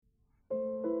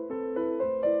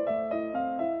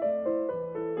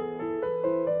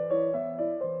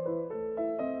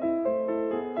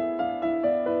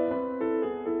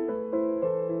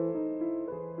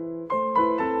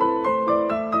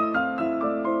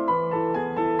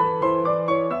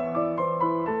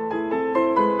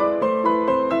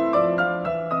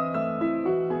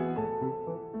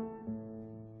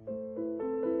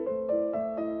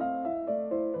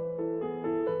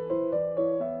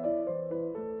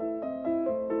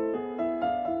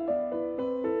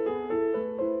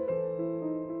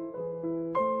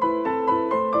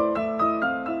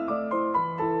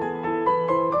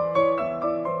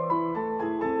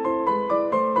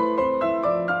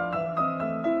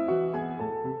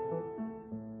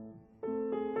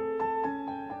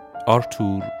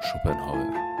آرتور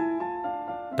شوپنهاور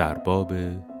در باب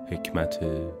حکمت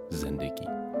زندگی،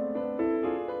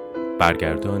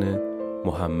 برگردان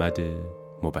محمد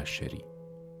مبشری،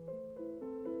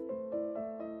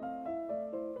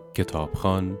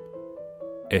 کتابخوان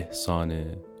احسان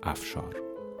افشار.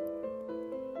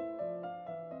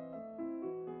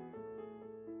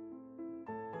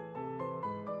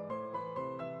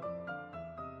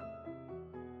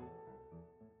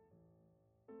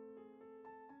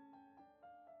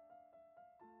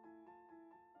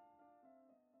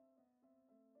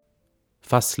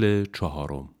 فصل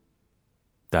چهارم،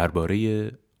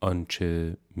 درباره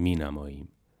آنچه می نماییم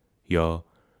یا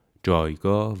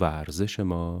جایگاه و ارزش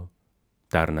ما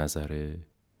در نظر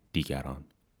دیگران.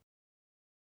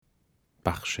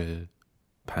 بخش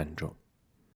پنجم.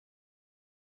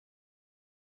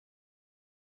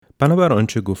 بنابر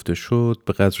آنچه گفته شد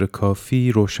به قدر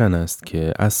کافی روشن است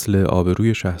که اصل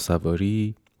آبروی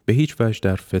شهسواری به هیچ وجه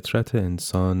در فطرت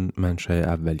انسان منشأ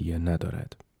اولیه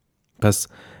ندارد. پس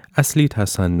اصلی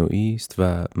تصنعی است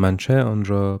و منشأ آن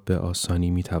را به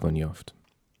آسانی میتوان یافت.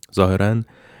 ظاهراً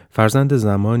فرزند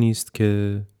زمانی است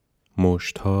که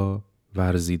مشت‌ها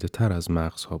ورزیده تر از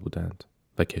مغزها بودند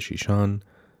و کشیشان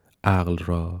عقل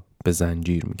را به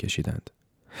زنجیر میکشیدند.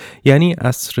 یعنی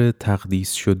عصر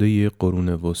تقدیس شده قرون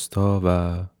وسطی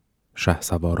و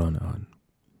شهسواران آن.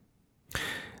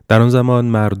 در آن زمان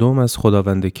مردم از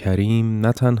خداوند کریم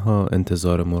نه تنها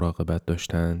انتظار مراقبت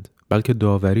داشتند، بلکه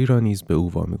داوری را نیز به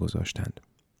او وامی گذاشتند.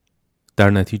 در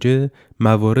نتیجه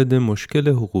موارد مشکل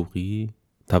حقوقی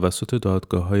توسط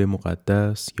دادگاه‌های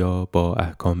مقدس یا با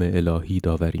احکام الهی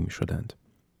داوری می شدند.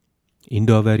 این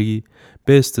داوری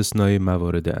به استثنای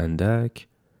موارد اندک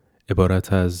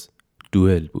عبارت از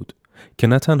دوئل بود که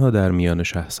نه تنها در میان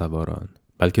شهسواران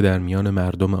بلکه در میان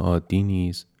مردم عادی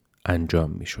نیز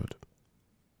انجام می شد.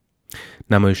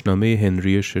 نمایشنامه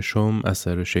هنری ششم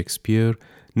اثر شکسپیر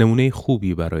نمونه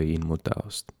خوبی برای این مدعا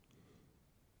است.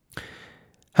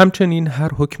 همچنین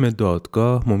هر حکم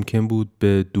دادگاه ممکن بود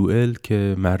به دوئل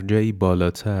که مرجعی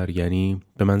بالاتر، یعنی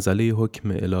به منزله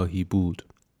حکم الهی بود،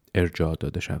 ارجاع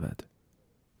داده شود.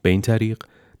 به این طریق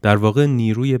در واقع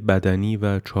نیروی بدنی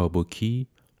و چابکی،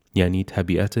 یعنی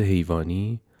طبیعت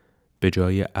حیوانی، به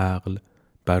جای عقل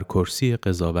بر کرسی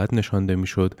قضاوت نشانده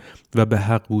میشد و به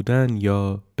حق بودن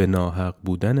یا به ناحق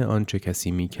بودن آنچه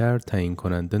کسی می کرد تعیین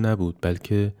کننده نبود،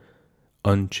 بلکه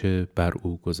آنچه بر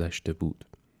او گذشته بود.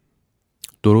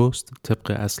 درست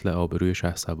طبق اصل آبروی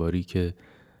شهسواری که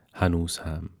هنوز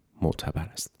هم معتبر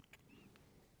است.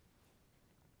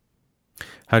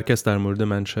 هر کس در مورد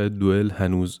منشأ دوئل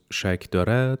هنوز شک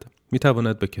دارد می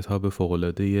تواند به کتاب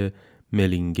فوق‌العاده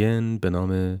ملینگن به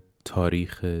نام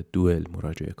تاریخ دوئل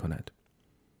مراجعه کند.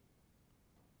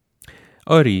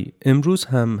 آری، امروز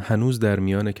هم هنوز در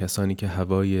میان کسانی که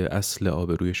هوای اصل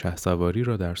آبروی شهسواری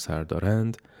را در سر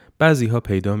دارند، بعضی ها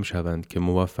پیدا می شوند که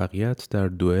موفقیت در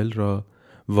دوئل را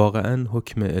واقعاً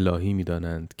حکم الهی می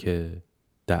دانند که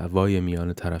دعوای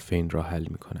میان طرفین را حل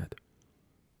می کند.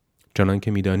 چنان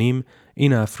که می دانیم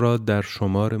این افراد در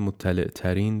شمار مطلع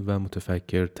ترین و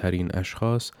متفکر ترین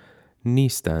اشخاص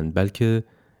نیستند، بلکه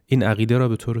این عقیده را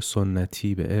به طور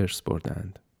سنتی به ارث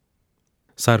بردند.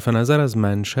 صرف نظر از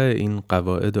منشأ این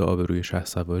قواعد آبروی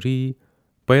شهسواری،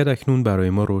 باید اکنون برای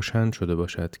ما روشن شده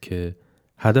باشد که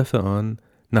هدف آن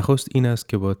نخست این است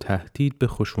که با تهدید به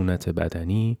خشونت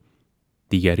بدنی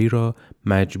دیگری را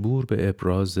مجبور به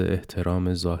ابراز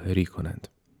احترام ظاهری کنند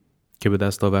که به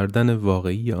دست آوردن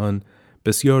واقعی آن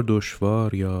بسیار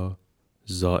دشوار یا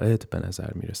زائد به نظر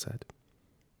می رسد.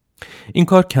 این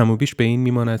کار کم و بیش به این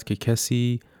می ماند که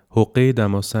کسی حقه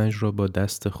دماسنج را با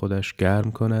دست خودش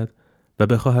گرم کند و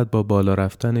بخواهد با بالا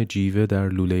رفتن جیوه در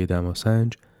لوله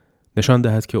دماسنج نشان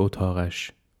دهد که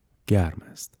اتاقش گرم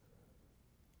است.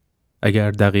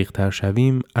 اگر دقیق تر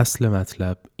شویم اصل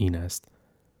مطلب این است: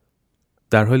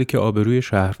 در حالی که آبروی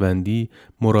شهروندی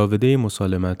مراوده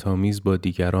مسالمت‌آمیز با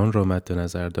دیگران را مد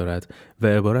نظر دارد و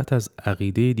عبارت از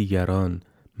عقیده دیگران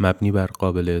مبنی بر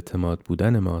قابل اعتماد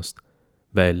بودن ماست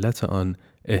و علت آن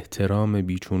احترام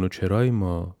بیچون و چرای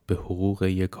ما به حقوق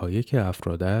یکایک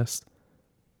افراد است،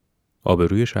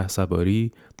 آبروی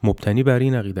شهسواری مبتنی بر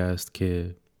این عقیده است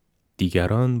که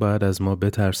دیگران باید از ما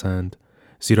بترسند،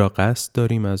 زیرا قصد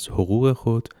داریم از حقوق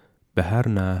خود به هر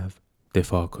نحو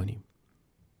دفاع کنیم.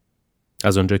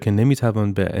 از آنجا که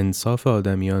نمیتوان به انصاف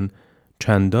آدمیان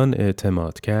چندان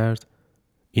اعتماد کرد،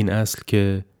 این اصل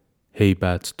که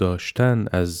هیبت داشتن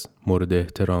از مورد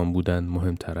احترام بودن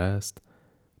مهمتر است،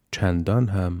 چندان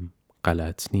هم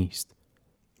غلط نیست.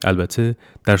 البته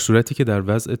در صورتی که در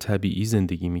وضع طبیعی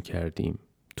زندگی می کردیم،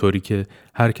 طوری که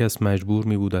هر کس مجبور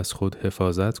می بود از خود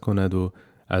حفاظت کند و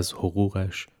از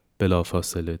حقوقش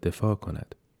بلافاصله دفاع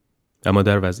کند. اما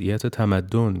در وضعیت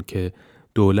تمدن که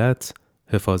دولت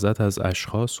حفاظت از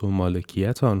اشخاص و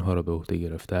مالکیت آنها را به عهده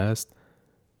گرفته است،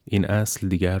 این اصل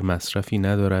دیگر مصرفی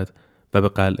ندارد و به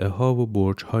قلعه ها و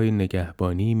برج های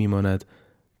نگهبانی میماند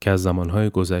که از زمانهای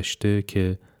گذشته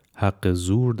که حق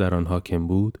زور در آن حاکم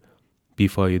بود،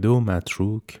 بیفایده و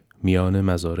متروک میان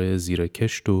مزارع زیر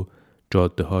کشت و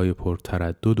جاده های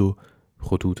پرتردد و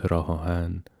خطوط راه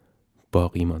آهن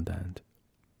باقی ماندند.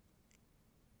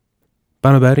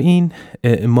 بنابراین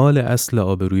اعمال اصل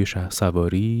آبروی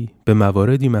شهسواری به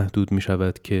مواردی محدود می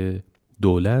شود که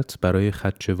دولت برای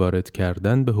خدشه وارد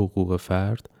کردن به حقوق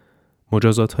فرد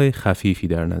مجازات‌های خفیفی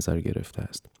در نظر گرفته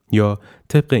است، یا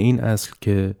طبق این اصل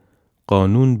که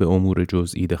قانون به امور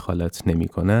جزئی دخالت نمی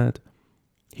کند،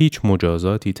 هیچ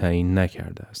مجازاتی تعیین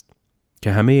نکرده است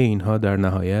که همه اینها در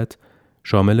نهایت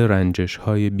شامل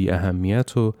رنجش‌های بی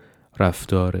اهمیت و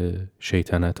رفتار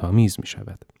شیطنت آمیز می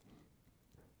شود.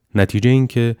 نتیجه این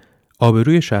که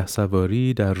آبروی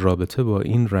شهسواری در رابطه با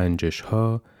این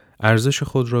رنجش‌ها ارزش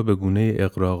خود را به گونه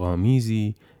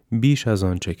اغراق‌آمیزی بیش از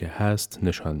آنچه که هست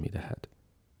نشان می‌دهد.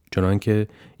 چنانکه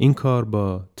این کار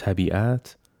با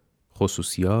طبیعت،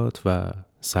 خصوصیات و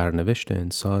سرنوشت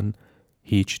انسان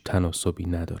هیچ تناسبی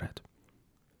ندارد.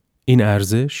 این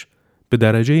ارزش به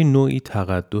درجه نوعی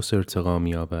تقدس ارتقا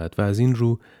می‌یابد و از این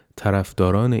رو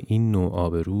طرفداران این نوع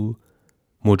آبرو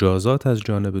مجازات از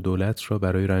جانب دولت را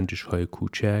برای رنجش‌های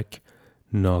کوچک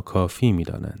ناکافی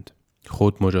می‌دانند.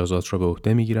 خود مجازات را به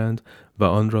عهده می‌گیرند و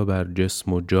آن را بر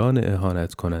جسم و جان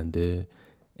اهانت کننده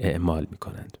اعمال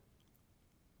می‌کنند.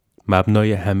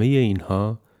 مبنای همه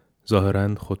اینها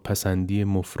ظاهراً خودپسندی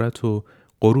مفرط و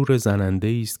غرور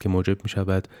زننده‌ای است که موجب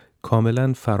می‌شود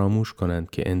کاملاً فراموش کنند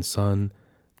که انسان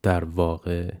در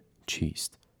واقع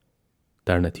چیست.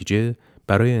 در نتیجه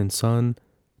برای انسان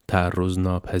تعرض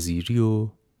ناپذیری و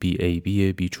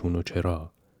بی‌عیبی بیچون و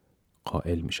چرا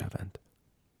قائل می‌شوند.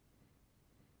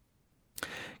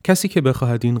 کسی که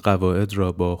بخواهد این قواعد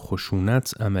را با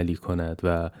خشونت عملی کند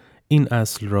و این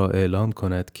اصل را اعلام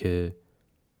کند که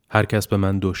هر کس به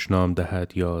من دشنام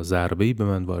دهد یا ضربه‌ای به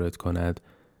من وارد کند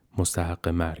مستحق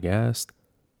مرگ است،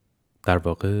 در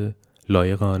واقع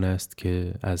لایق آن است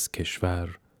که از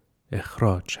کشور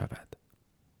اخراج شود.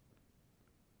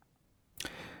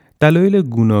 دلایل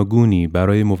گوناگونی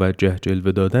برای موجه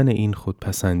جلوه دادن این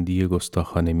خودپسندی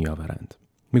گستاخانه می آورند.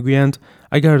 میگویند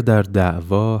اگر در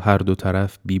دعوا هر دو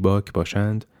طرف بیباک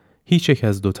باشند، هیچ یک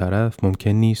از دو طرف ممکن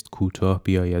نیست کوتاه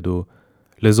بیاید و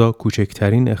لذا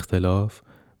کوچکترین اختلاف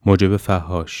موجب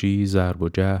فحاشی، ضرب و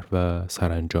جرح و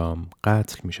سرانجام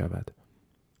قتل می شود.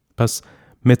 پس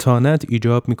متانت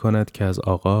ایجاب می کند که از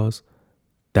آغاز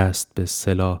دست به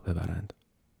سلاح ببرند.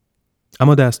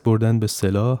 اما دست بردن به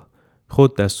سلاح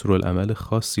خود دستورالعمل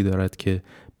خاصی دارد که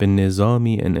به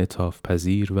نظامی انعطاف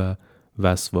پذیر و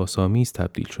وسواس‌آمیز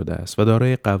تبدیل شده است و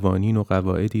دارای قوانین و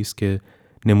قواعدی است که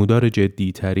نمودار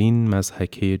جدی‌ترین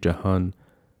مضحکه جهان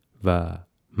و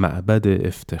معبد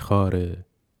افتخار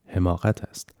حماقت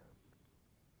است.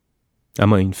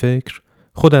 اما این فکر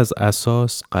خود از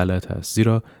اساس غلط است،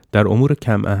 زیرا در امور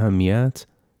کم اهمیت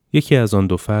یکی از آن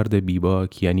دو فرد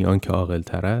بیباک، یعنی آن که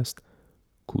عاقل‌تر است،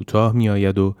 کوتاه می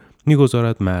آید و می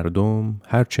گذارد مردم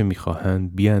هرچه می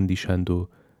خواهند بیاندیشند و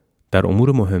در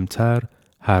امور مهمتر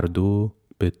هر دو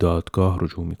به دادگاه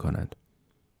رجوع می کنند.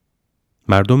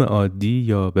 مردم عادی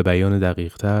یا به بیان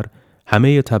دقیق‌تر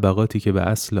همه طبقاتی که به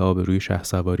اصل آبروی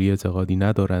شهسواری اعتقادی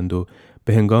ندارند و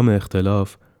به هنگام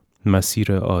اختلاف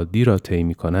مسیر عادی را طی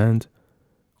می کنند،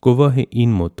 گواه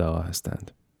این مدعا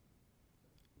هستند.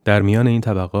 در میان این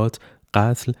طبقات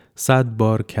قتل 100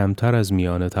 بار کمتر از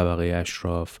میان طبقه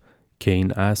اشراف که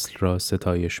این اصل را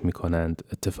ستایش می کنند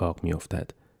اتفاق می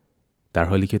افتد، در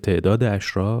حالی که تعداد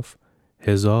اشراف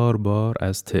 1000 بار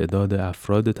از تعداد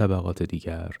افراد طبقات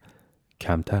دیگر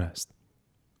کمتر است.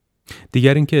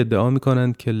 دیگر اینکه ادعا می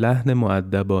کنند که لحن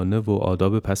مؤدبانه و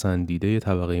آداب پسندیده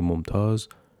طبقه ممتاز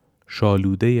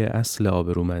شالوده اصل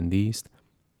آبرومندی است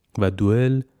و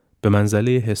دوئل به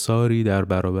منزله حصاری در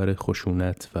برابر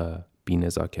خشونت و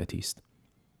بی‌نزاکتی است.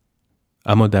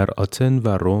 اما در آتن و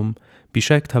روم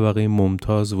بیشک طبقه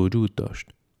ممتاز وجود داشت،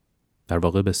 در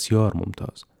واقع بسیار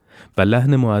ممتاز، و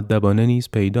لحن مؤدبانه نیز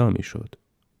پیدا می شد،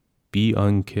 بی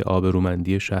آنکه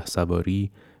آبرومندی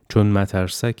شهسواری چون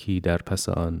مترسکی در پس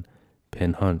آن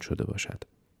پنهان شده باشد.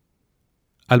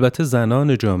 البته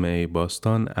زنان جامعه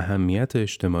باستان اهمیت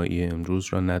اجتماعی امروز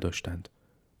را نداشتند،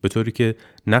 به طوری که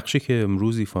نقشی که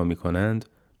امروز ایفا می کنند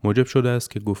موجب شده است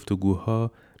که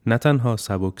گفتگوها نه تنها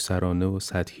سبکسرانه و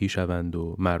سطحی شوند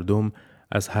و مردم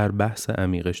از هر بحث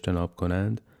عمیق اجتناب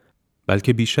کنند،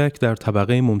 بلکه بیشک در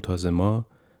طبقه ممتاز ما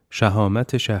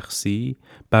شهامت شخصی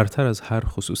برتر از هر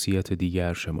خصوصیت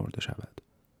دیگر شمرده شود،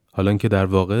 حالان که در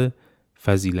واقع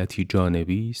فضیلتی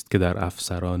جانبی است که در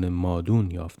افسران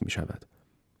مادون یافت می شود.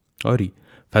 آری،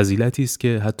 فضیلتی است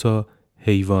که حتی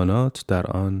حیوانات در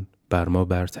آن بر ما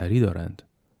برتری دارند،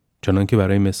 چنان که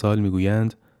برای مثال می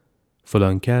گویند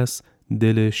فلان کس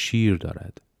دل شیر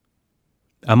دارد.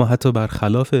 اما حتی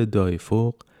برخلاف ادعای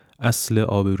فوق، اصل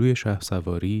آبروی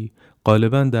شهسواری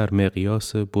غالباً در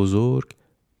مقیاس بزرگ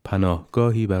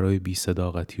پناهگاهی برای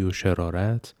بی‌صداقتی و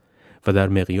شرارت و در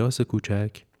مقیاس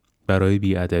کوچک برای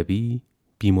بی‌ادبی،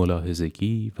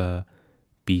 بی‌ملاحظگی و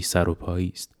بی‌سر و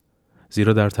پایی است.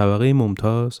 زیرا در طبقه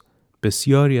ممتاز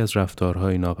بسیاری از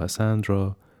رفتارهای ناپسند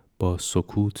را با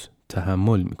سکوت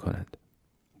تحمل می کنند.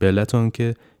 به علت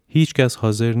آنکه هیچ کس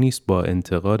حاضر نیست با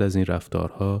انتقاد از این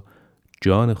رفتارها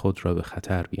جان خود را به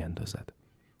خطر بیندازد.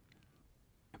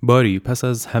 باری پس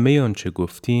از همه آنچه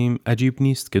گفتیم عجیب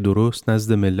نیست که درست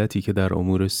نزد ملتی که در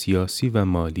امور سیاسی و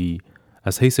مالی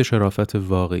از حیث شرافت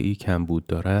واقعی کمبود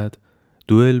دارد،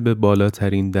 دوئل به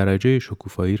بالاترین درجه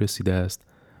شکوفایی رسیده است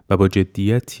و با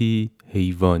جدیتی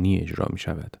حیوانی اجرا می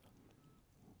شود.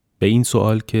 به این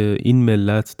سوال که این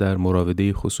ملت در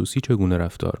مراوده خصوصی چگونه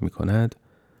رفتار می کند،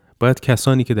 باید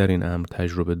کسانی که در این امر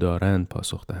تجربه دارند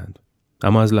پاسخ دهند.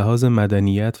 اما از لحاظ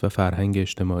مدنیت و فرهنگ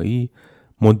اجتماعی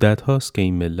مدت هاست که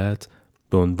این ملت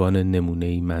به عنوان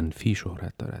نمونه‌ای منفی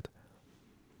شهرت دارد.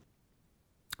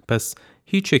 پس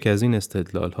هیچ یک از این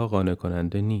استدلال ها قانع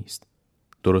کننده نیست.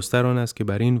 درست‌تر آن است که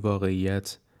بر این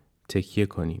واقعیت تکیه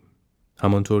کنیم.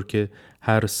 همانطور که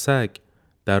هر سگ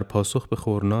در پاسخ به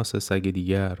خورناس سگ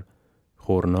دیگر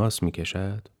خورناس می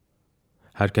کشد،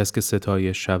 هر کس که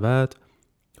ستایش شود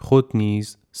خود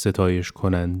نیز ستایش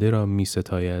کننده را می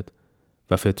ستاید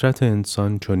و فطرت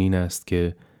انسان چنین است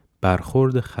که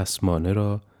برخورد خصمانه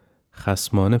را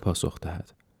خصمانه پاسخ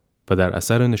دهد و در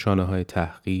اثر نشانه‌های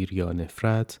تحقیر یا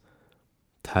نفرت،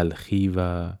 تلخی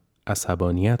و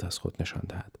عصبانیت از خود نشان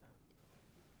دهد.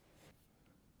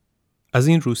 از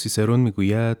این رو سیسرون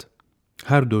میگوید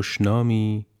هر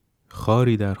دشنامی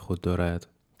خاری در خود دارد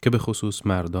که به خصوص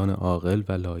مردان عاقل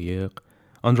و لایق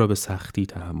آن را به سختی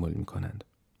تحمل می‌کنند.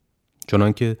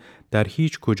 چنانکه در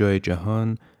هیچ کجای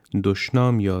جهان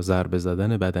دشنام یا ضربه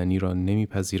زدن بدنی را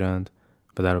نمیپذیرند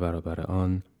و در برابر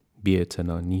آن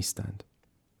بی‌اعتنا نیستند.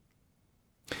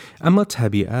 اما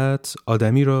طبیعت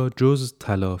آدمی را جز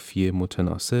تلافی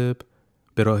متناسب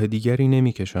به راه دیگری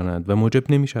نمی‌کشاند و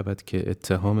موجب نمی‌شود که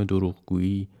اتهام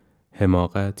دروغگویی،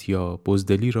 حماقت یا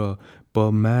بزدلی را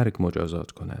با مرگ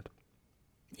مجازات کند.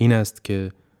 این است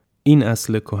که این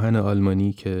اصل کهن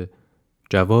آلمانی که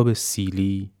جواب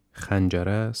سیلی خنجر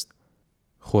است،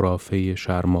 خرافه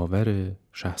شرماور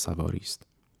شهسواری است.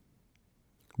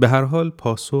 به هر حال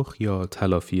پاسخ یا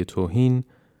تلافی توهین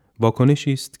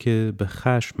واکنشی است که به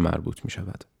خشم مربوط می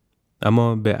شود.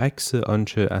 اما به عکس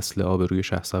آنچه اصل آبروی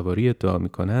شهسواری ادعا می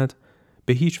کند،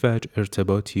 به هیچ وجه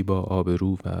ارتباطی با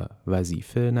آبرو و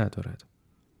وظیفه ندارد.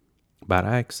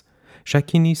 برعکس،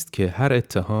 شکی نیست که هر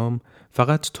اتهام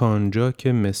فقط تا آنجا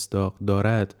که مصداق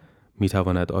دارد می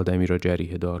تواند آدمی را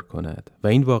جریحه دار کند و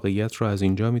این واقعیت را از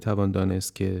اینجا می توان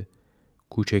دانست که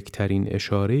کوچکترین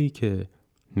اشاره‌ای که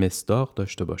مصداق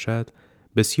داشته باشد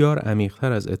بسیار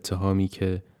عمیق‌تر از اتهامی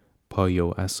که پایه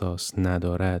و اساس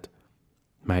ندارد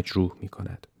مجروح می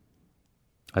کند.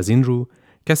 از این رو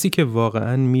کسی که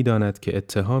واقعاً می داند که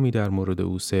اتهامی در مورد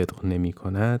او صدق نمی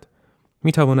کند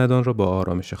می تواند آن را با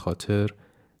آرامش خاطر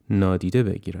نادیده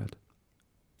بگیرد.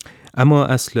 اما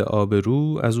اصل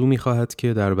آبرو از او می خواهد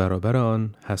که در برابر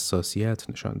آن حساسیت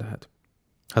نشان دهد.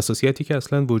 حساسیتی که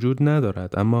اصلاً وجود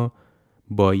ندارد، اما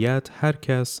باید هر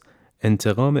کس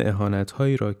انتقام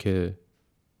اهانت‌هایی را که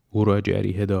او را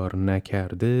جریحه دار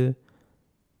نکرده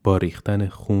با ریختن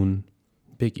خون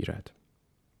بگیرد.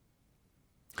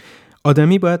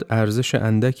 آدمی باید ارزش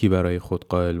اندکی برای خود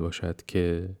قائل باشد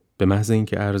که به محض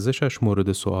اینکه ارزشش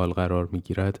مورد سؤال قرار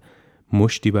می‌گیرد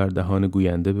مشتی بر دهان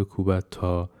گوینده بکوبد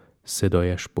تا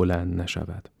صدایش بلند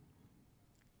نشود.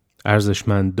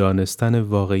 ارزشمند دانستن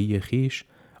واقعی خیش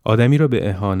آدمی را به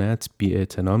اهانت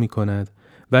بی‌اعتنا می‌کند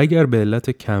و اگر به علت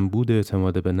کمبود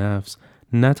اعتماد به نفس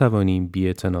نتوانیم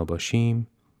بی‌اعتنا باشیم،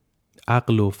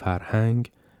 عقل و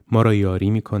فرهنگ ما را یاری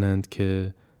می‌کنند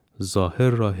که ظاهر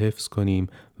را حفظ کنیم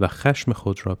و خشم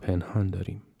خود را پنهان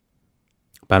داریم.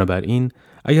 بنابراین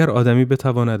اگر آدمی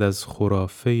بتواند از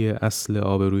خرافه اصل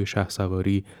آبروی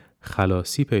شهسواری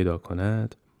خلاصی پیدا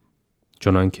کند،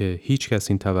 چنانکه هیچ کس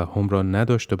این توهم را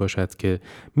نداشته باشد که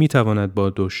میتواند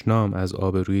با دشنام از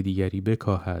آبروی دیگری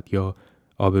بکاهد یا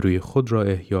آبروی خود را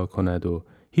احیا کند و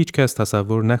هیچ کس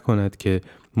تصور نکند که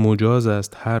مجاز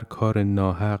است هر کار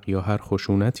ناحق یا هر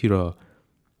خشونتی را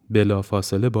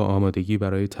بلافاصله با آمادگی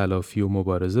برای تلافی و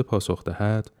مبارزه پاسخ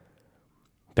دهد،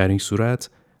 در این صورت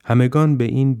همگان به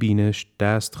این بینش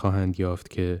دست خواهند یافت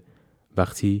که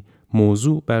وقتی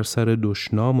موضوع بر سر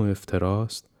دشنام و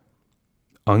افتراست،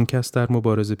 آن کس در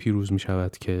مبارزه پیروز می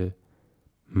شود که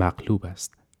مغلوب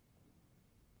است.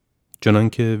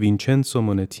 چنانکه وینچنزو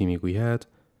مونتی می گوید،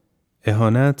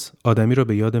 اهانت آدمی را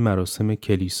به یاد مراسم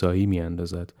کلیسایی می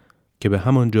اندازد که به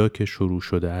همان جا که شروع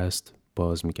شده است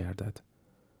باز می گردد.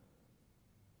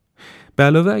 به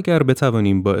علاوه اگر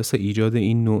بتوانیم باعث ایجاد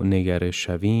این نوع نگرش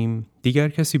شویم، دیگر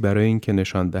کسی برای اینکه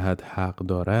نشان دهد حق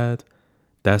دارد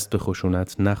دست به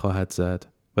خشونت نخواهد زد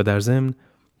و در ضمن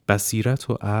بصیرت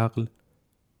و عقل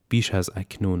بیش از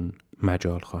اکنون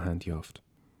مجال خواهند یافت.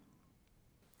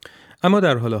 اما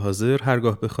در حال حاضر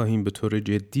هرگاه بخواهیم به طور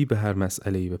جدی به هر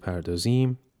مسئله‌ای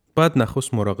بپردازیم، باید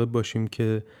نخست مراقب باشیم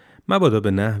که مبادا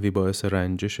به نحوی باعث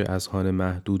رنجش اذهان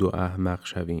محدود و احمق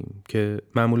شویم که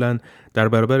معمولاً در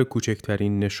برابر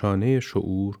کوچکترین نشانه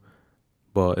شعور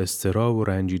با اضطراب و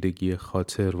رنجیدگی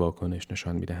خاطر واکنش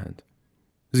نشان می‌دهند.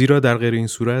 زیرا در غیر این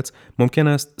صورت ممکن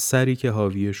است سری که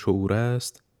حاوی شعور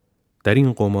است در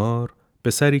این قمار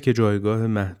به سری که جایگاه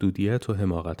محدودیت و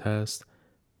حماقت است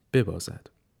ببازد.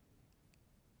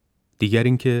 دیگر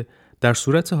اینکه در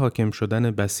صورت حاکم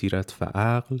شدن بصیرت و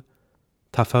عقل،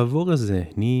 تفوق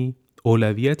ذهنی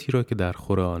اولویتی را که در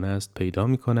خور آن است پیدا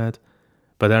می کند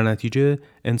و در نتیجه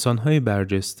انسان‌های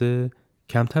برجسته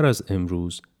کمتر از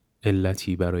امروز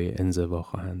علتی برای انزوا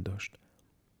خواهند داشت.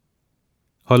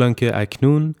 حالانکه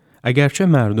اکنون اگرچه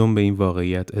مردم به این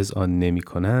واقعیت اذعان نمی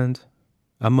کنند،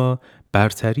 اما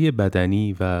برتری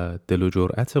بدنی و دل و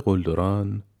جرأت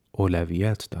قلدران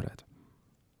اولویت دارد.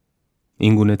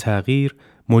 این گونه تغییر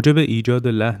موجب ایجاد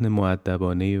لحن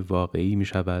مؤدبانه واقعی می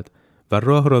شود و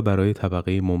راه را برای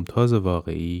طبقه ممتاز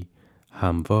واقعی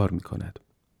هموار می کند.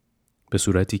 به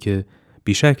صورتی که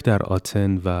بیشک در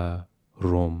آتن و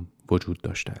روم وجود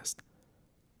داشته است.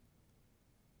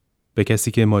 به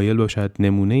کسی که مایل باشد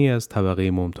نمونه‌ای از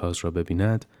طبقه ممتاز را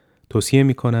ببیند، توصیه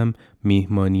می کنم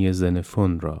میهمانی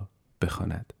زنفون را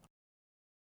بخواند.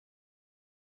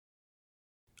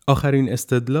 آخرین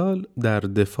استدلال در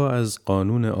دفاع از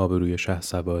قانون آبروی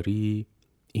شهسواری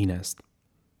این است: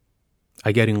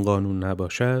 اگر این قانون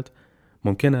نباشد،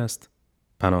 ممکن است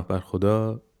پناه بر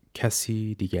خدا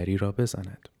کسی دیگری را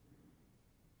بزند.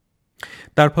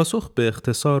 در پاسخ به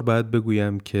اختصار باید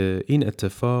بگویم که این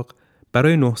اتفاق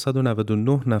برای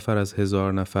 999 نفر از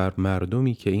 1000 نفر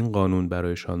مردمی که این قانون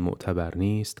برایشان معتبر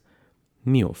نیست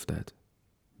می افتد،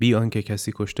 بی آنکه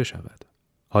کسی کشته شود.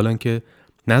 حالانکه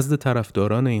نزد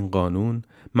طرفداران این قانون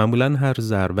معمولاً هر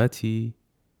ضربتی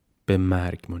به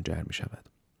مرگ منجر می شود.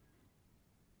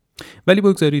 ولی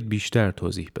بگذارید بیشتر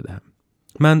توضیح بدم.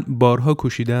 من بارها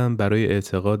کوشیدم برای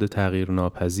اعتقاد تغییر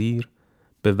ناپذیر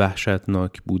به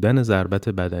وحشتناک بودن ضربت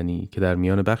بدنی که در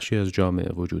میان بخشی از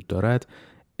جامعه وجود دارد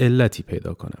علتی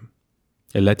پیدا کنم.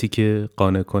 علتی که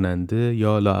قانع کننده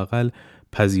یا لااقل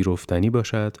پذیرفتنی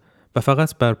باشد و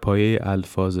فقط بر پایه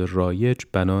الفاظ رایج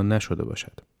بنا نشده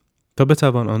باشد تا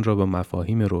بتوان آن را با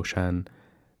مفاهیم روشن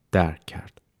درک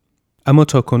کرد. اما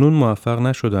تاکنون موفق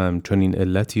نشدم چون این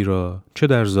علتی را چه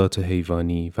در ذات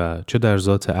حیوانی و چه در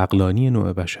ذات عقلانی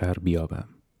نوع بشر بیابم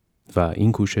و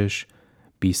این کوشش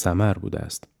بی ثمر بوده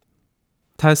است.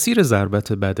 تأثیر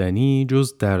ضربت بدنی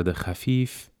جز درد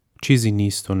خفیف چیزی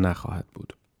نیست و نخواهد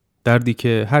بود. دردی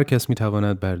که هر کس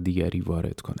میتواند بر دیگری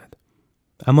وارد کند.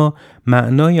 اما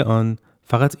معنای آن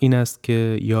فقط این است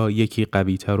که یا یکی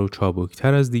قوی‌تر و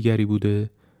چابکتر از دیگری بوده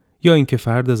یا اینکه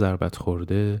فرد ضربت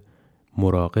خورده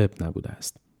مراقب نبوده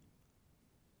است.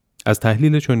 از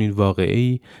تحلیل چنین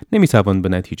واقعی نمیتوان به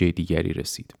نتیجه دیگری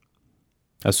رسید.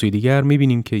 از سوی دیگر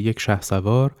میبینیم که یک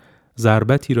شهسوار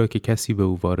ضربتی را که کسی به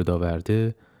او وارد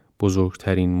آورده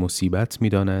بزرگترین مصیبت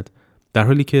میداند، در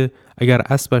حالی که اگر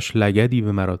اسبش لگدی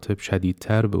به مراتب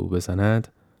شدیدتر به او بزند،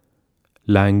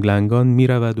 لنگ لنگان می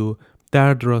رود و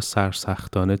درد را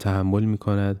سرسختانه تحمل می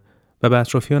کند و به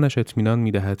اطرافیانش اطمینان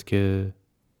می دهد که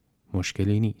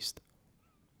مشکلی نیست.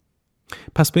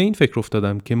 پس به این فکر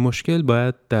افتادم که مشکل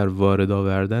باید در وارد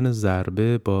آوردن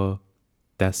ضربه با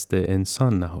دست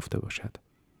انسان نهفته باشد.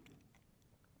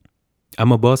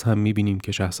 اما باز هم می بینیم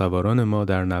که شهسواران ما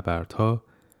در نبردها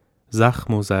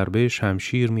زخم و ضربه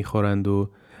شمشیر می خورند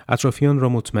و اطرافیان را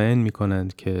مطمئن می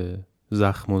کنند که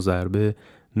زخم و ضربه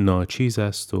ناچیز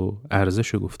است و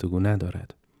ارزش گفتگو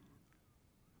ندارد.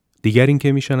 دیگر این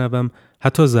که می شنوم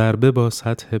حتی ضربه با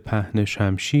سطح پهن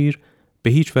شمشیر به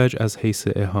هیچ وجه از حیث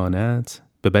اهانت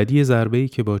به بدی ضربه‌ای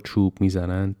که با چوب می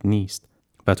زنند نیست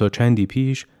و تا چندی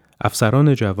پیش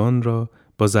افسران جوان را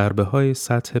با ضربه های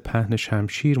سطح پهن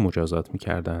شمشیر مجازات می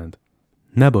کردند،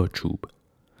 نه با چوب.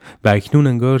 و اکنون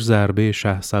انگار ضربه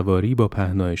شهسواری با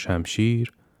پهنای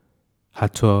شمشیر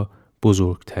حتی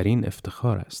بزرگترین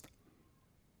افتخار است.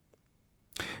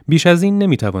 بیش از این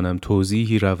نمیتوانم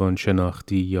توضیحی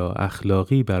روانشناختی یا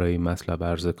اخلاقی برای مطلب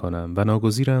عرضه کنم و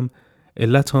ناگزیرم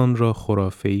علت آن را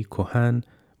خرافه‌ای کهن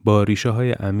با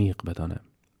ریشه‌های عمیق بدانم.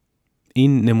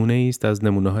 این نمونه است از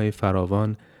نمونه‌های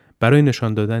فراوان برای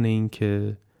نشان دادن این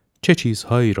که چه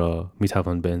چیزهایی را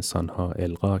میتوان به انسان‌ها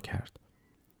القا کرد.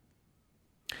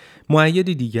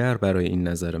 مؤیدی دیگر برای این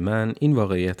نظر من این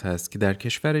واقعیت است که در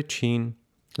کشور چین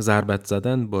ضربت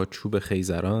زدن با چوب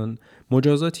خیزران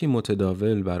مجازاتی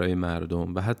متداول برای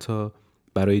مردم و حتی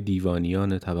برای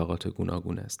دیوانیان طبقات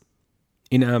گوناگون است.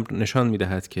 این امر نشان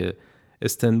می‌دهد که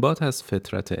استنباط از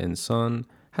فطرت انسان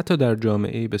حتی در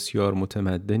جامعه بسیار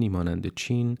متمدنی مانند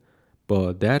چین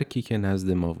با درکی که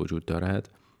نزد ما وجود دارد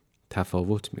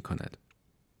تفاوت می‌کند.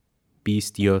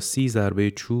 20 یا 30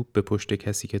 ضربه چوب به پشت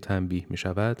کسی که تنبیه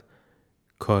می‌شود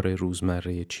کار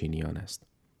روزمره چینیان است.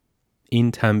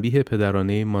 این تنبیه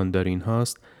پدرانه ماندارین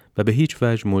هاست و به هیچ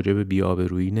وجه موجب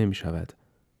بی‌آبرویی نمی‌شود،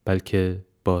 بلکه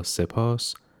با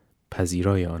سپاس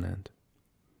پذیرای آنند.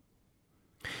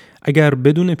 اگر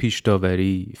بدون پیش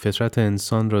داوری فطرت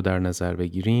انسان را در نظر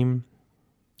بگیریم،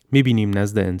 می‌بینیم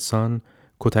نزد انسان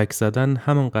کتک زدن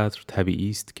همانقدر طبیعی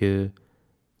است که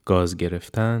گاز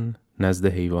گرفتن نزد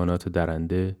حیوانات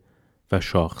درنده و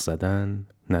شاخ زدن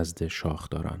نزد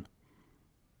شاخداران.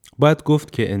 باید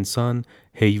گفت که انسان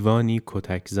حیوانی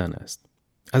کتک زن است.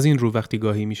 از این رو وقتی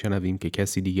گاهی میشنویم که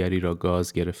کسی دیگری را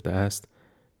گاز گرفته است،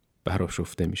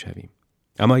 برآشفته میشویم.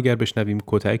 اما اگر بشنویم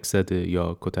کتک زده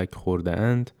یا کتک خورده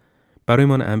اند، برای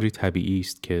من امری طبیعی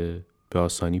است که به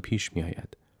آسانی پیش می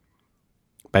آید.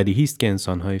 بدیهی است که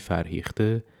انسان‌های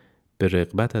فرهیخته به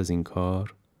رغبت از این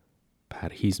کار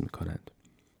پرهیز می کنند.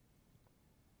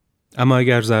 اما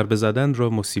اگر ضربه زدن را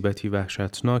مصیبتی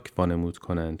وحشتناک وانمود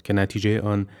کنند که نتیجه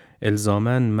آن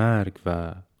الزاماً مرگ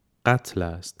و قتل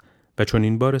است و چون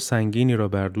این بار سنگینی را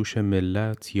بر دوش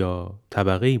ملت یا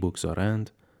طبقه‌ای بگذارند،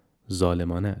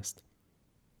 ظالمانه است.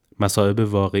 مصائب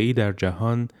واقعی در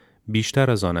جهان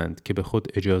بیشتر از آنند که به خود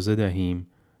اجازه دهیم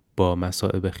با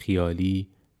مصائب خیالی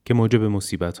که موجب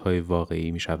مصیبت‌های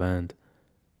واقعی می‌شوند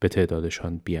به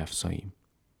تعدادشان بیفزاییم.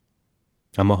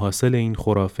 اما حاصل این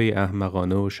خرافه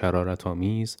احمقانه و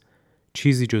شرارت‌آمیز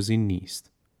چیزی جز این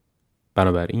نیست.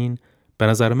 بنابراین به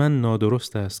نظر من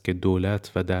نادرست است که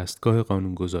دولت و دستگاه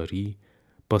قانونگذاری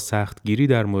با سختگیری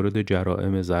در مورد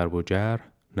جرائم ضرب و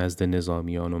جرح نزد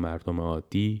نظامیان و مردم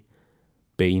عادی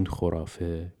به این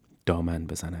خرافه دامن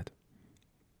بزند.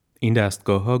 این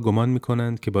دستگاه‌ها گمان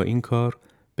می‌کنند که با این کار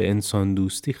به انسان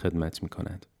دوستی خدمت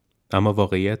می‌کنند. اما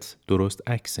واقعیت درست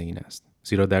عکس این است.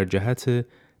 زیرا در جهت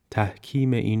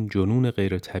تحکیم این جنون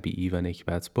غیر طبیعی و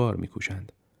نکبتبار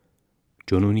می‌کوشند.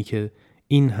 جنونی که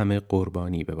این همه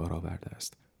قربانی به بار آورده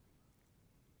است.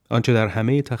 آنچه در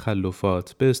همه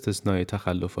تخلفات به استثنای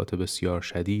تخلفات بسیار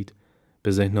شدید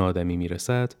به ذهن آدمی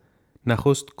می‌رسد،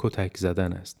 نخست کتک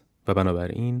زدن است و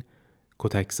بنابراین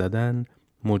کتک زدن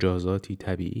مجازاتی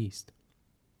طبیعی است.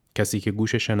 کسی که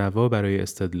گوش شنوا برای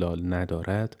استدلال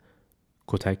ندارد،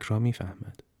 کتک را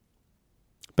می‌فهمد.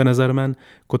 به نظر من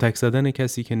کتک زدن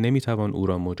کسی که نمی‌توان او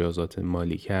را مجازات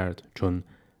مالی کرد چون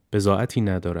بضاعتی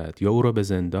ندارد یا او را به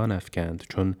زندان افکند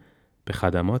چون به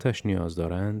خدماتش نیاز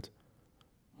دارند،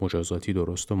 مجازاتی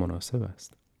درست و مناسب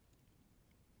است.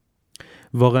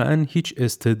 واقعاً هیچ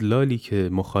استدلالی که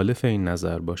مخالف این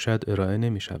نظر باشد ارائه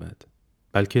نمی‌شود،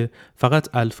 بلکه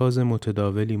فقط الفاظ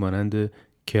متداولی مانند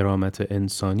کرامت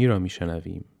انسانی را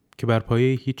می‌شنویم که بر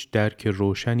پایه هیچ درک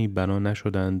روشنی بنا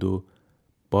نشدند و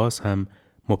باز هم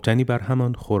مبتنی بر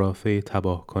همان خرافه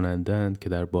تباه کنندند که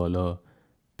در بالا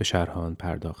به شرح آن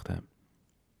پرداختم.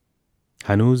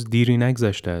 هنوز دیری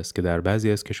نگذشته است که در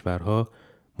بعضی از کشورها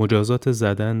مجازات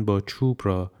زدن با چوب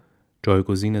را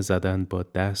جایگزین زدن با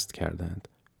دست کردند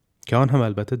که آن هم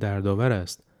البته دردآور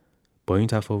است، با این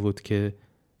تفاوت که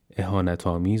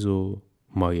اهانت‌آمیز و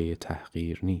مایه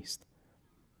تحقیر نیست.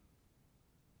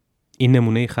 این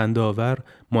نمونه خنده‌آور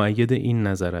مؤید این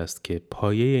نظر است که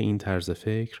پایه این طرز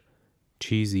فکر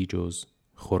چیزی جز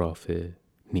خرافه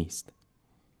نیست.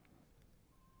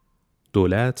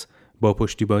 دولت با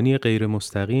پشتیبانی غیر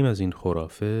مستقیم از این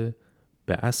خرافه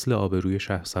به اصل آبروی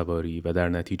شهسواری و در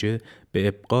نتیجه به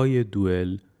ابقای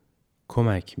دوئل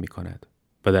کمک می کند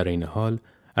و در این حال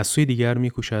از سوی دیگر می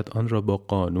کوشد آن را با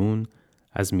قانون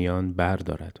از میان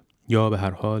بردارد یا به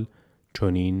هر حال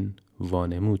چنین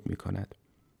وانمود می کند.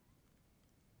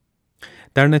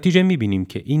 در نتیجه می بینیم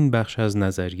که این بخش از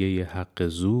نظریه حق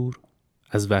زور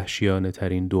از وحشیانه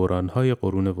ترین دورانهای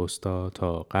قرون وسطی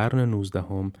تا قرن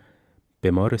 19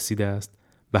 به ما رسیده است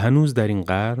و هنوز در این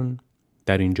قرن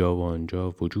در اینجا و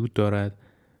آنجا وجود دارد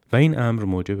و این امر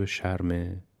موجب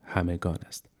شرم همگان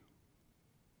است.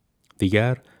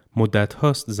 دیگر مدت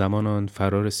هاست زمان آن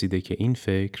فرا رسیده که این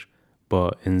فکر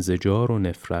با انزجار و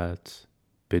نفرت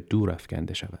به دور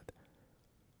افکنده شود.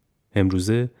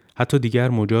 امروزه حتی دیگر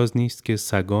مجاز نیست که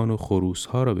سگان و خروس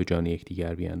ها را به جان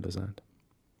یکدیگر بیاندازند.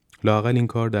 لااقل این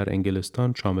کار در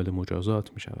انگلستان شامل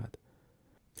مجازات می شود.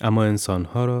 اما انسان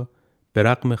ها را به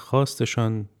رغم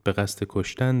خواستشان به قصد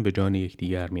کشتن به جان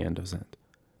یکدیگر می اندازند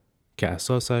که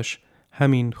اساسش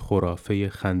همین خرافه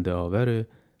خنده آور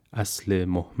اصل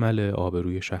مهمل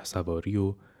آبروی شهسواری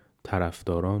و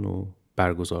طرفداران و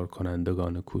برگزار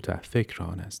کنندگان کوته فکر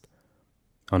آن است.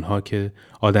 آنها که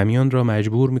آدمیان را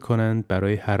مجبور می کنند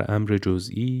برای هر امر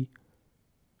جزئی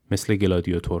مثل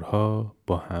گلادیاتورها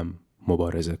با هم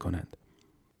مبارزه کنند.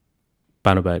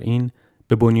 بنابراین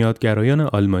به بنیادگرایان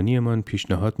آلمانیمان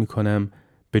پیشنهاد می کنم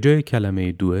به جای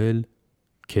کلمه دوئل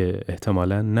که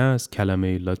احتمالاً نه از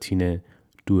کلمه لاتین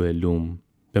دوئلوم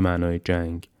به معنای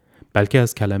جنگ بلکه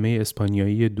از کلمه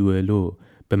اسپانیایی دوئلو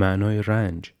به معنای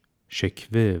رنج،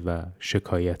 شکوه و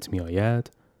شکایت می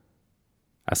آید،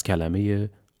 از کلمه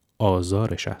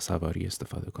آزار شهسواری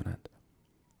استفاده کنند.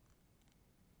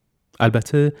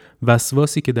 البته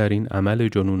وسواسی که در این عمل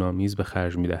جنون‌آمیز به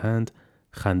خرج می‌دهند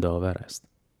خنده‌آور است.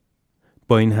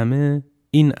 با این همه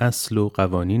این اصل و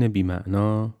قوانین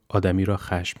بی‌معنا آدمی را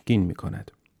خشمگین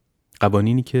می‌کند.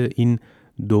 قوانینی که این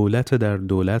دولت در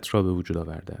دولت را به وجود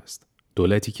آورده است.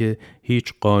 دولتی که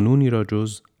هیچ قانونی را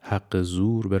جز حق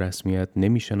زور به رسمیت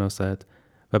نمی‌شناسد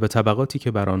و به طبقاتی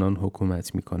که بر آنان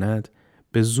حکومت می‌کند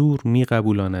به زور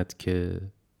می‌قبولاند که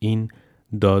این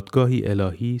دادگاهی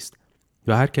الهی است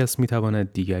و هر کس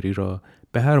می‌تواند دیگری را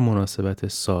به هر مناسبت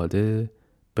ساده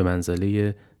به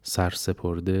منزله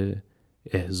سرسپرده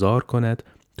احضار کند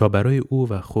تا برای او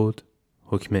و خود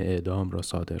حکم اعدام را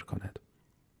صادر کند.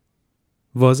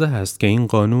 واضح است که این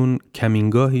قانون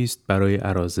کمینگاهی است برای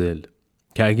اراذل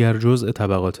که اگر جزء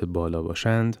طبقات بالا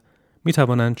باشند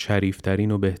می‌توانند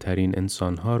شریفترین و بهترین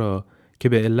انسانها را که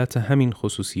به علت همین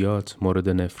خصوصیات مورد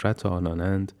نفرت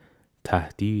آنانند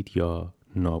تهدید یا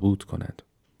نابود کنند.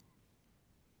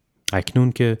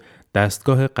 اکنون که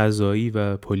دستگاه قضایی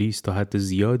و پلیس تا حد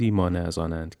زیادی مانع از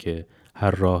آنند که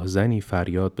هر راهزنی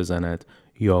فریاد بزند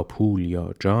یا پول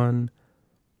یا جان،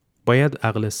 باید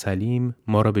عقل سلیم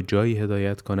ما را به جایی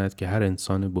هدایت کند که هر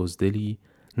انسان بزدلی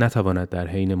نتواند در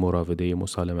حین مراوده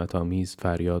مسالمت آمیز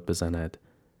فریاد بزند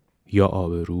یا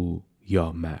آبرو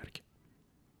یا مرگ.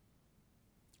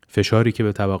 فشاری که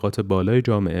به طبقات بالای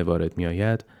جامعه وارد می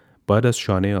آید باید از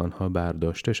شانه آنها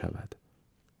برداشته شود.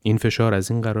 این فشار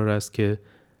از این قرار است که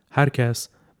هر کس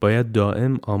باید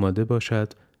دائم آماده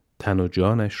باشد تن و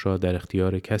جانش را در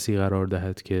اختیار کسی قرار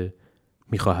دهد که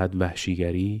می‌خواهد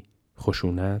وحشیگری،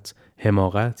 خشونت،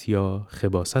 حماقت یا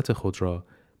خباثت خود را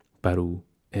بر او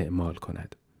اعمال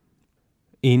کند.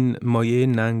 این مایه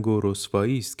ننگ و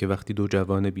رسوایی است که وقتی دو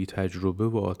جوان بی تجربه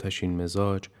و آتشین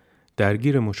مزاج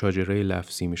درگیر مشاجره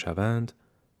لفظی می‌شوند،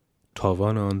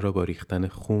 تاوان آن را با ریختن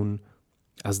خون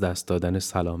از دست دادن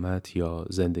سلامت یا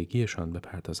زندگیشان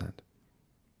بپردازند.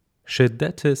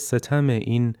 شدت ستم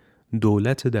این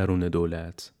دولت درون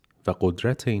دولت و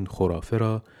قدرت این خرافه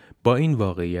را با این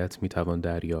واقعیت میتوان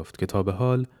دریافت که تا به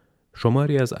حال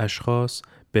شماری از اشخاص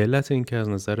به علت اینکه از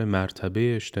نظر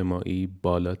مرتبه اجتماعی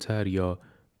بالاتر یا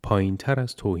پایینتر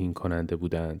از توهین کننده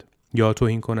بودند یا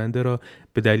توهین کننده را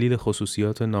به دلیل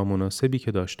خصوصیات نامناسبی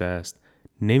که داشته است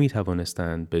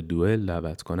نمیتوانستند به دوئل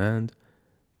دعوت کنند،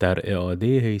 در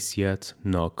اعاده حیثیت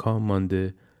ناکام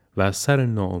مانده و از سر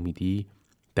ناامیدی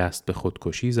دست به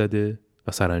خودکشی زده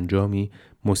و سرانجامی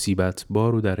مصیبت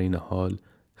بار و در این حال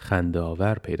خنده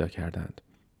آور پیدا کردند.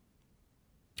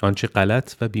 آنچه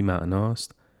غلط و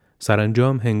بی‌معناست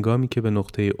سرانجام هنگامی که به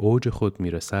نقطه اوج خود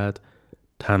میرسد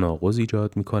تناقض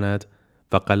ایجاد می‌کند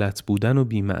و غلط بودن و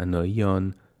بی‌معنایی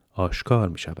آن آشکار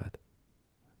می‌شود.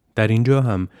 در اینجا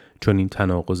هم چنین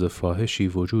تناقض فاحشی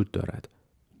وجود دارد.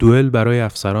 دوئل برای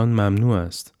افسران ممنوع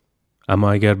است،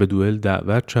 اما اگر به دوئل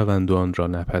دعوت شوند و آن را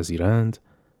نپذیرند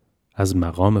از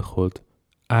مقام خود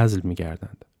عزل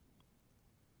می‌گردند.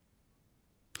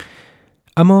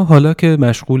 اما حالا که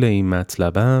مشغول این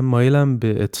مطلبم مایلم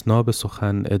به اتناب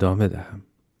سخن ادامه دهم.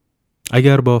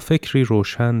 اگر با فکری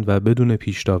روشن و بدون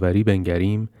پیش‌داوری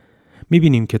بنگریم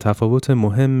می‌بینیم که تفاوت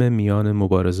مهم میان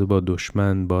مبارزه با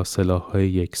دشمن با سلاح‌های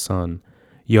یکسان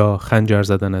یا خنجر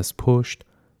زدن از پشت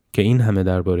که این همه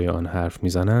درباره آن حرف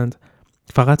می‌زنند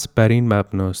فقط بر این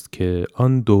مبناست که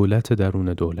آن دولت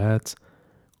درون دولت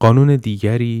قانون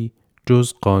دیگری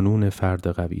جز قانون فرد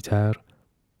قوی‌تر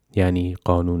یعنی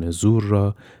قانون زور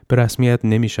را به رسمیت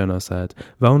نمی‌شناسد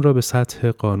و آن را به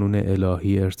سطح قانون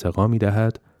الهی ارتقا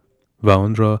می‌دهد و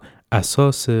آن را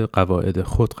اساس قواعد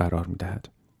خود قرار می دهد.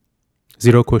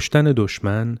 زیرا کشتن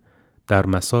دشمن در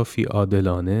مصافی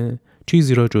عادلانه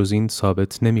چیزی را جز این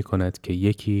ثابت نمی کند که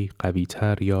یکی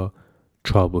قوی‌تر یا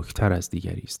چابکتر از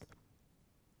دیگری است.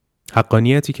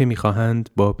 حقانیتی که می‌خواهند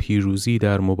با پیروزی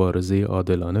در مبارزه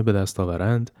عادلانه به دست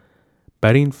آورند،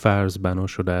 بر این فرض بنا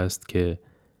شده است که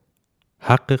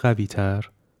حق قوی‌تر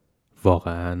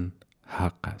واقعاً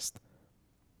حق است.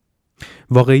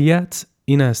 واقعیت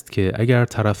این است که اگر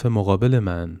طرف مقابل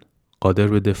من قادر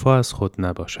به دفاع از خود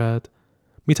نباشد،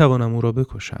 می‌توانم او را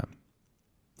بکشم.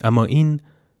 اما این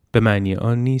به معنی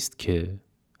آن نیست که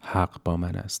حق با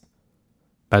من است،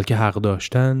 بلکه حق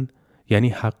داشتن یعنی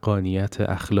حقانیت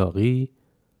اخلاقی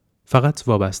فقط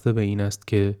وابسته به این است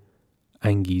که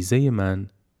انگیزه من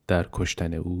در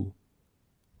کشتن او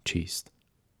چیست.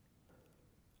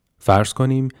 فرض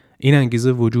کنیم این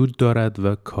انگیزه وجود دارد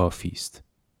و کافی است.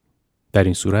 در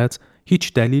این صورت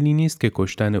هیچ دلیلی نیست که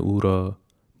کشتن او را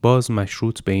باز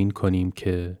مشروط به این کنیم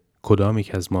که کدام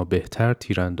یک از ما بهتر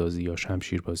تیراندازی یا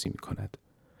شمشیر بازی می کند،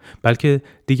 بلکه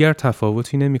دیگر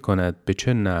تفاوتی نمی کند به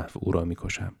چه نحو او را می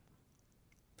کشم،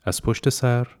 از پشت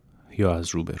سر یا از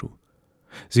روبرو.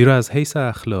 زیرا از حیث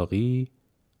اخلاقی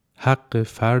حق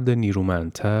فرد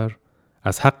نیرومندتر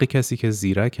از حق کسی که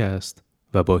زیرک است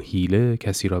و با حیله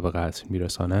کسی را به قتل می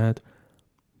رساند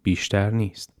بیشتر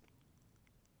نیست.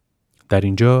 در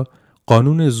اینجا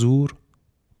قانون زور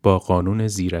با قانون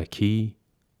زیرکی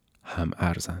هم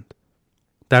ارزند.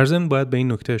 در ضمن باید به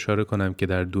این نکته اشاره کنم که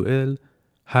در دوئل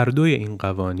هر دوی این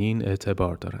قوانین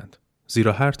اعتبار دارند،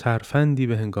 زیرا هر ترفندی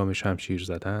به هنگام شمشیر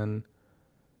زدن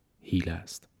حیله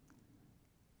است.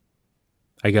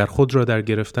 اگر خود را در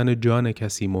گرفتن جان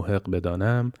کسی محق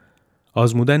بدانم،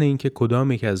 آزمودن اینکه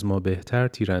کدام یک از ما بهتر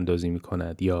تیراندازی می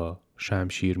کند یا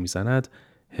شمشیر می زند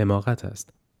حماقت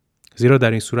است. زیرا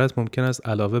در این صورت ممکن است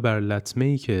علاوه بر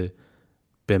لطمه‌ای که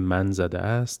به من زده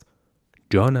است،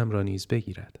 جانم را نیز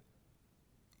بگیرد.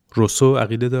 روسو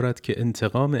عقیده دارد که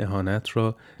انتقام اهانت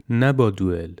را نه با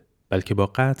دوئل بلکه با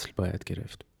قتل باید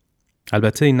گرفت.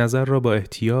 البته این نظر را با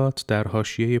احتیاط در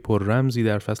حاشیه پررمزی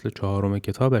در فصل 4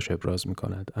 کتابش ابراز می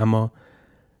کند، اما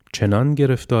چنان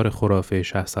گرفتار خرافه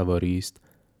شهسواری است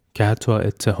که حتی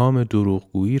اتهام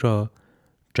دروغگویی را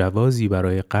جوازی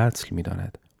برای قتل می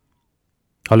داند.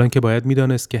 حالان که باید می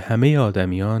دانست که همه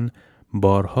آدمیان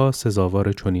بارها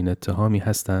سزاوار چنین اتهامی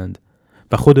هستند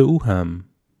و خود او هم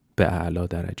به اعلی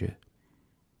درجه.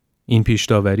 این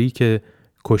پیش‌داوری که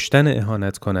کشتن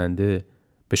اهانت کننده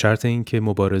به شرط اینکه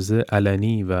مبارزه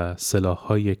علنی و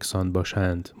سلاح‌های یکسان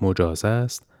باشند مجاز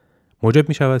است، موجب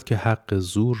می شود که حق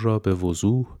زور را به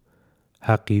وضوح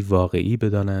حقی واقعی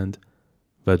بدانند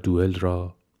و دوئل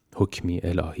را حکمی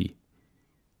الهی.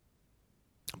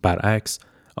 برعکس،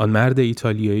 آن مرد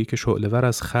ایتالیایی که شعله‌ور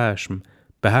از خشم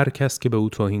به هر کس که به او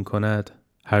توهین کند،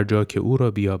 هر جا که او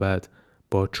را بیابد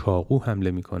با چاقو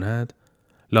حمله می کند،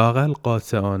 لااقل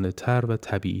قاطعانه تر و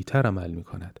طبیعی تر عمل می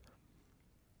کند.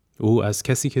 او از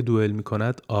کسی که دوئل می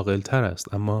کند عاقل تر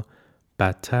است، اما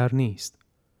بدتر نیست.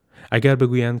 اگر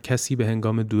بگویند کسی به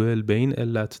هنگام دوئل به این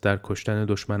علت در کشتن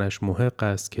دشمنش محق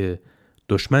است که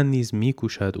دشمن نیز می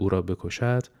کوشد او را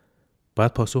بکشد،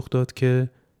 باید پاسخ داد که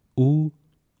او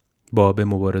با به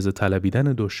مبارزه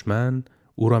طلبیدن دشمن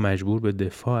او را مجبور به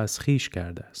دفاع از خیش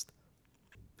کرده است.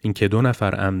 اینکه دو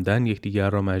نفر عمدن یکدیگر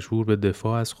را مجبور به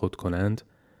دفاع از خود کنند،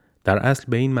 در اصل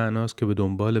به این معناست که به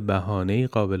دنبال بهانه‌ای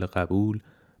قابل قبول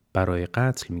برای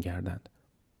قتل می‌گردند.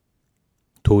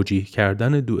 توجیه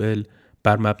کردن دوئل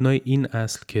بر مبنای این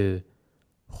اصل که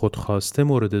خودخواسته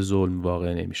مورد ظلم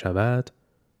واقع نمی‌شود،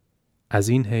 از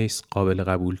این حیث قابل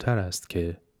قبولتر است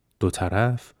که دو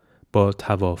طرف با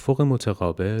توافق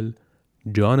متقابل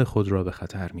جان خود را به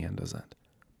خطر می‌اندازند.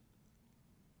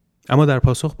 اما در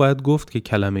پاسخ باید گفت که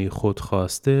کلمه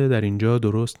خودخواسته در اینجا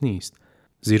درست نیست،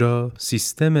 زیرا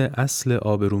سیستم اصل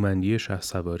آبرومندی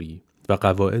شهسواری و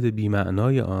قواعد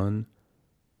بی‌معنای آن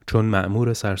چون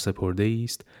مأمور سرسپرده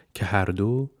است که هر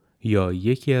دو یا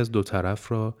یکی از دو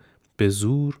طرف را به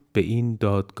زور به این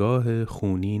دادگاه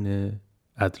خونین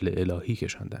عدل الهی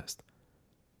کشانده است.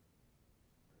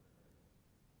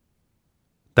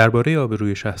 درباره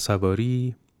آبروی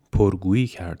شهسواری پرگویی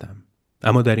کردم،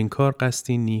 اما در این کار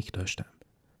قصدی نیک داشتم.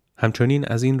 همچنین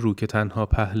از این رو که تنها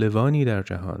پهلوانی در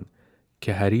جهان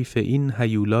که حریف این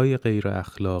هیولای غیر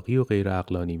اخلاقی و غیر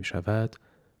عقلانی می شود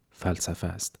فلسفه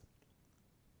است.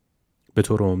 به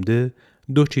طور عمده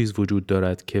دو چیز وجود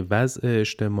دارد که وضع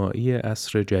اجتماعی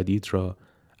عصر جدید را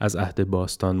از عهد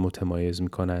باستان متمایز می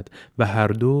کند و هر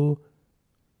دو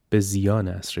به زیان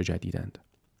عصر جدیدند،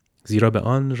 زیرا به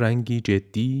آن رنگی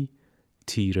جدی،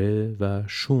 تیره و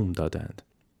شوم دادند.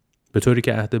 به طوری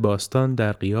که عهد باستان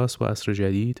در قیاس با عصر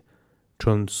جدید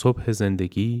چون صبح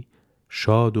زندگی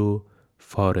شاد و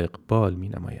فارغ بال می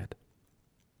نماید.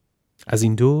 از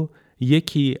این دو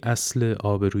یکی اصل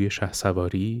آبروی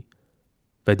شهسواری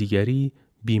و دیگری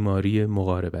بیماری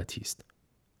مقاربتی است.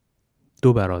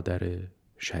 دو برادر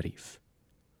شریف.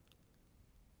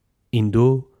 این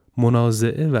دو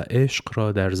منازعه و عشق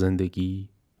را در زندگی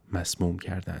مسموم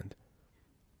کردند.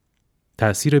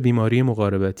 تأثیر بیماری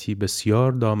مقاربتی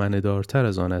بسیار دامنه‌دارتر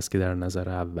از آن است که در نظر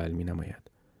اول می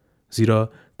نماید.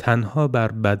 زیرا تنها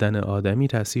بر بدن آدمی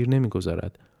تأثیر نمی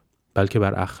گذارد، بلکه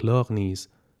بر اخلاق نیز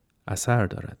اثر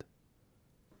دارد.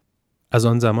 از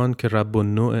آن زمان که رب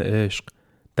النوع عشق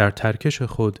در ترکش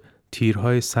خود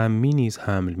تیرهای سمی نیز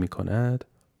حمل می کند،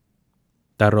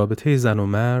 در رابطه زن و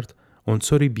مرد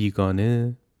عنصری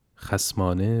بیگانه،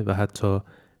 خصمانه و حتی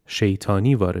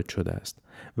شیطانی وارد شده است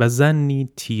و ظنی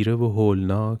تیره و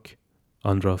هولناک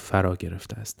آن را فرا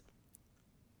گرفته است.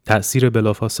 تأثیر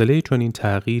بلافاصله چنین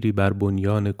تغییری بر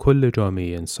بنیان کل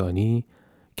جامعه انسانی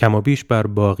کمابیش بر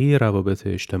باقی روابط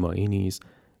اجتماعی نیز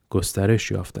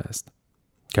گسترش یافته است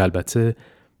که البته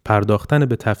پرداختن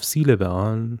به تفصیل به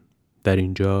آن در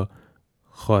اینجا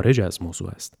خارج از موضوع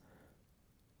است.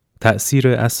 تأثیر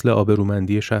اصل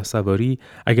آبرومندی شهسواری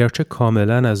اگرچه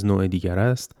کاملاً از نوع دیگر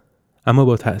است، اما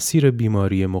با تأثیر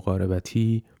بیماری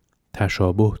مقاربتی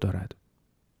تشابه دارد.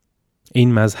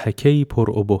 این مضحکه‌ای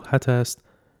پر ابهت است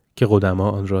که قدما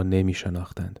آن را نمی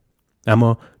شناختند،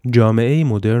 اما جامعه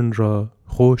مدرن را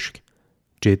خشک،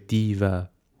 جدی و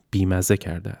بیمزه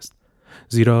کرده است.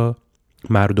 زیرا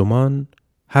مردمان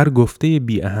هر گفته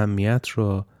بی اهمیت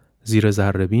را زیر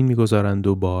ذره‌بین می‌گذارند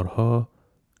و بارها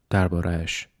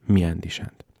درباره‌اش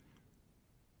می‌اندیشند.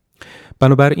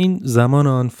 بنابراین زمان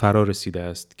آن فرا رسیده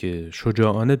است که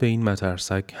شجاعانه به این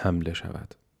مترسک حمله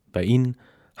شود و این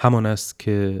همان است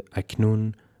که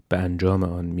اکنون به انجام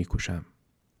آن می‌کوشم.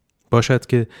 باشد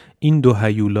که این دو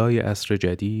هیولای عصر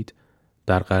جدید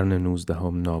در قرن 19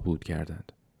 نابود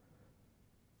گردند.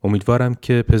 امیدوارم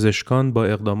که پزشکان با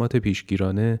اقدامات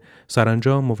پیشگیرانه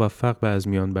سرانجام موفق به از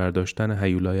میان برداشتن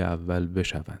هیولای اول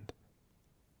بشوند.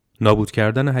 نابود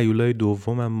کردن هیولای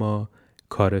دوم اما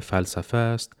کار فلسفه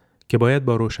است که باید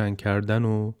با روشن کردن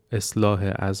و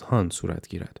اصلاح اذهان صورت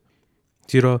گیرد.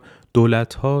 زیرا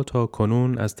دولت‌ها تا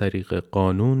کنون از طریق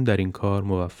قانون در این کار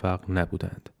موفق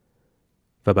نبودند.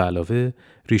 و به علاوه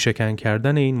ریشه‌کن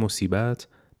کردن این مصیبت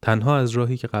تنها از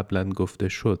راهی که قبلا گفته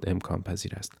شد امکان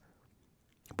پذیر است.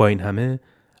 با این همه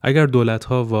اگر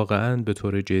دولت‌ها واقعاً به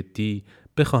طور جدی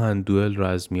بخواهند دوئل را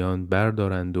از میان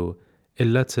بردارند و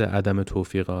علت عدم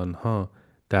توفیق آنها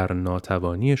در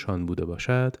ناتوانیشان بوده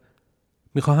باشد،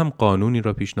 می‌خواهم قانونی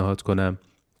را پیشنهاد کنم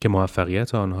که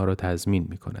موفقیت آنها را تضمین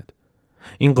می‌کند.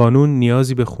 این قانون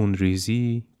نیازی به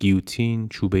خونریزی، گیوتین،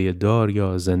 چوبه دار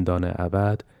یا زندان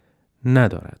ابد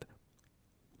ندارد،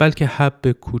 بلکه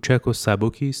حب کوچک و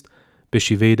سبکی است به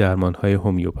شیوه درمان‌های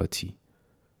هومیوپاتی.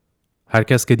 هر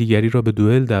کس که دیگری را به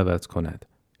دوئل دعوت کند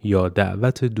یا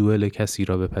دعوت دوئل کسی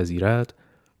را بپذیرد،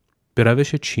 به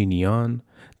روش چینیان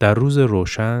در روز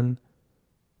روشن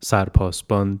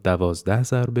سرپاسبان 12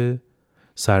 ضربه،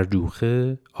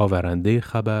 سرجوخه، آورنده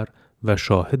خبر و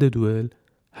شاهد دوئل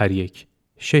هر یک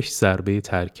 6 ضربه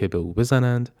ترکه به او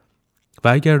بزنند و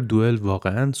اگر دوئل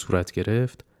واقعاً صورت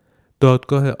گرفت،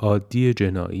 دادگاه عادی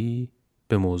جنایی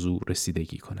به موضوع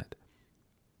رسیدگی کند.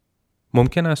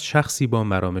 ممکن است شخصی با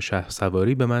مرام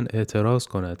شهسواری به من اعتراض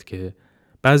کند که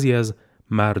بعضی از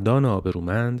مردان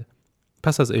آبرومند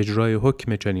پس از اجرای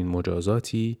حکم چنین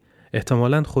مجازاتی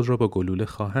احتمالاً خود را با گلوله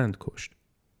خواهند کشت.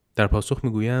 در پاسخ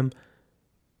میگویم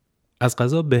از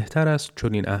قضا بهتر است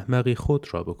چنین احمقی خود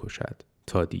را بکشد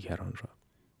تا دیگران را.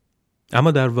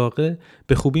 اما در واقع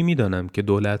به خوبی میدانم که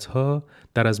دولت‌ها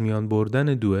در از میان بردن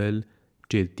دوئل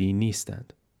جدی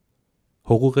نیستند.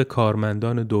 حقوق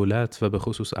کارمندان دولت و به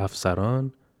خصوص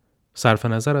افسران، صرف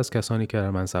نظر از کسانی که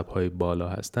در منصب‌های بالا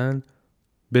هستند،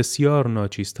 بسیار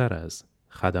ناچیزتر از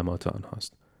خدمات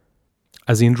آنهاست.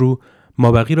 از این رو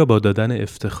مابقی را با دادن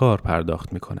افتخار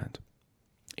پرداخت می‌کنند.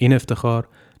 این افتخار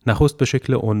نخست به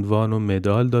شکل عنوان و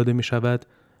مدال داده می‌شود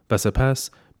و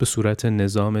سپس به صورت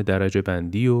نظام درجه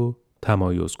بندی و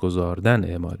تمایز گذاردن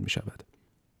اعمال می‌شود.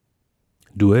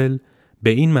 دوئل به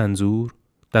این منظور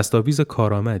دستاویز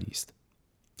کارآمدی است.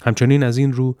 همچنین از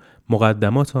این رو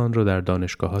مقدمات آن را در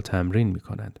دانشگاه‌ها تمرین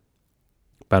می‌کنند.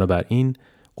 بنابراین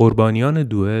قربانیان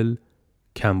دوئل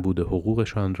کمبود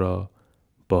حقوقشان را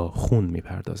با خون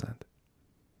می‌پردازند.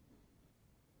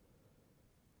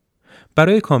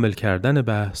 برای کامل کردن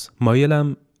بحث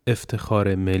مایلم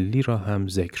افتخار ملی را هم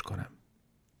ذکر کنم.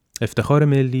 افتخار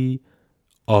ملی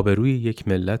آبروی یک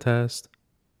ملت است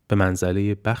به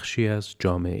منزله بخشی از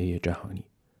جامعه جهانی.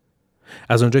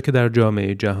 از آنجا که در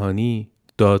جامعه جهانی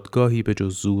دادگاهی به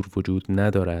جز زور وجود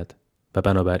ندارد و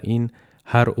بنابراین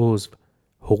هر عضو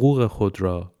حقوق خود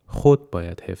را خود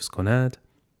باید حفظ کند،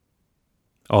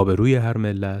 آبروی هر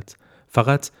ملت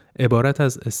فقط عبارت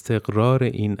از استقرار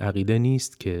این عقیده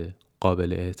نیست که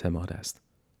قابل اعتماد است،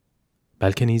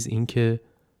 بلکه نیز این که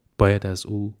باید از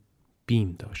او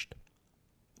بیم داشت.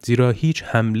 زیرا هیچ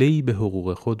حمله‌ای به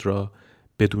حقوق خود را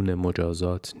بدون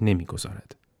مجازات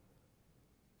نمی‌گذارد.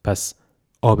 پس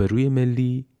آبروی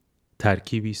ملی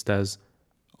ترکیبی است از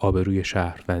آبروی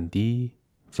شهروندی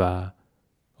و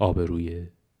آبروی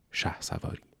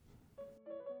شهسواری.